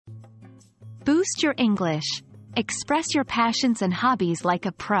Boost your English. Express your passions and hobbies like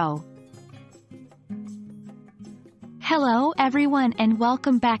a pro. Hello everyone and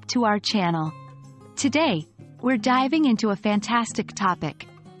welcome back to our channel. Today, we're diving into a fantastic topic: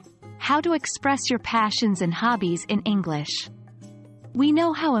 how to express your passions and hobbies in English. We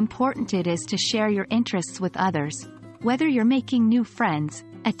know how important it is to share your interests with others, whether you're making new friends,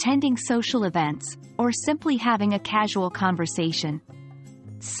 attending social events, or simply having a casual conversation.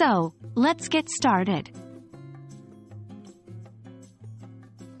 So, let's get started.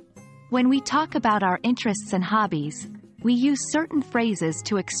 When we talk about our interests and hobbies, we use certain phrases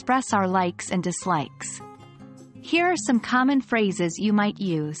to express our likes and dislikes. Here are some common phrases you might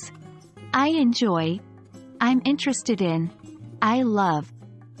use. I enjoy, I'm interested in, I love,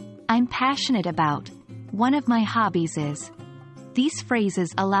 I'm passionate about, one of my hobbies is. These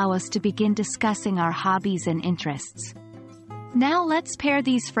phrases allow us to begin discussing our hobbies and interests. Now let's pair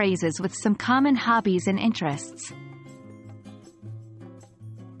these phrases with some common hobbies and interests.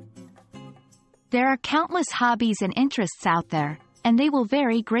 There are countless hobbies and interests out there, and they will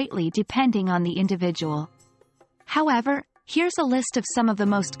vary greatly depending on the individual. However, here's a list of some of the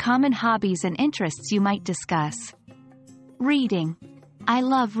most common hobbies and interests you might discuss. Reading. I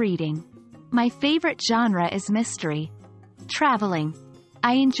love reading. My favorite genre is mystery. Traveling.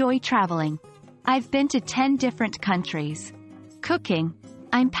 I enjoy traveling. I've been to 10 different countries. Cooking.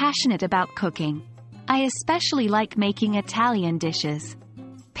 I'm passionate about cooking. I especially like making Italian dishes.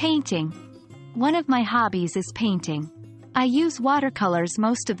 Painting. One of my hobbies is painting. I use watercolors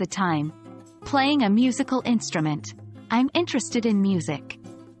most of the time. Playing a musical instrument. I'm interested in music.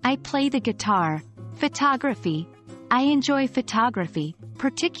 I play the guitar. Photography. I enjoy photography,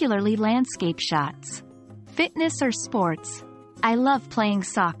 particularly landscape shots. Fitness or sports. I love playing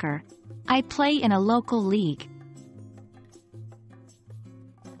soccer. I play in a local league.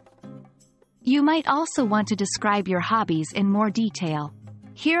 You might also want to describe your hobbies in more detail.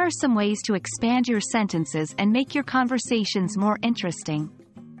 Here are some ways to expand your sentences and make your conversations more interesting.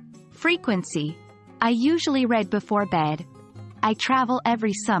 Frequency. I usually read before bed. I travel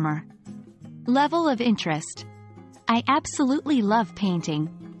every summer. Level of interest. I absolutely love painting.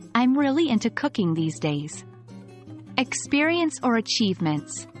 I'm really into cooking these days. Experience or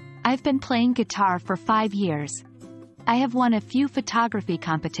achievements. I've been playing guitar for 5 years. I have won a few photography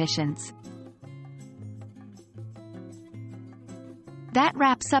competitions. That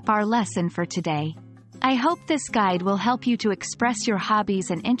wraps up our lesson for today. I hope this guide will help you to express your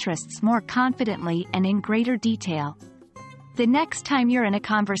hobbies and interests more confidently and in greater detail. The next time you're in a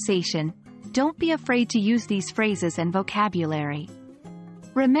conversation, don't be afraid to use these phrases and vocabulary.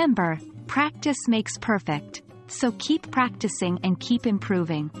 Remember, practice makes perfect, so keep practicing and keep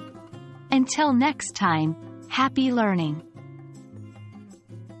improving. Until next time, happy learning!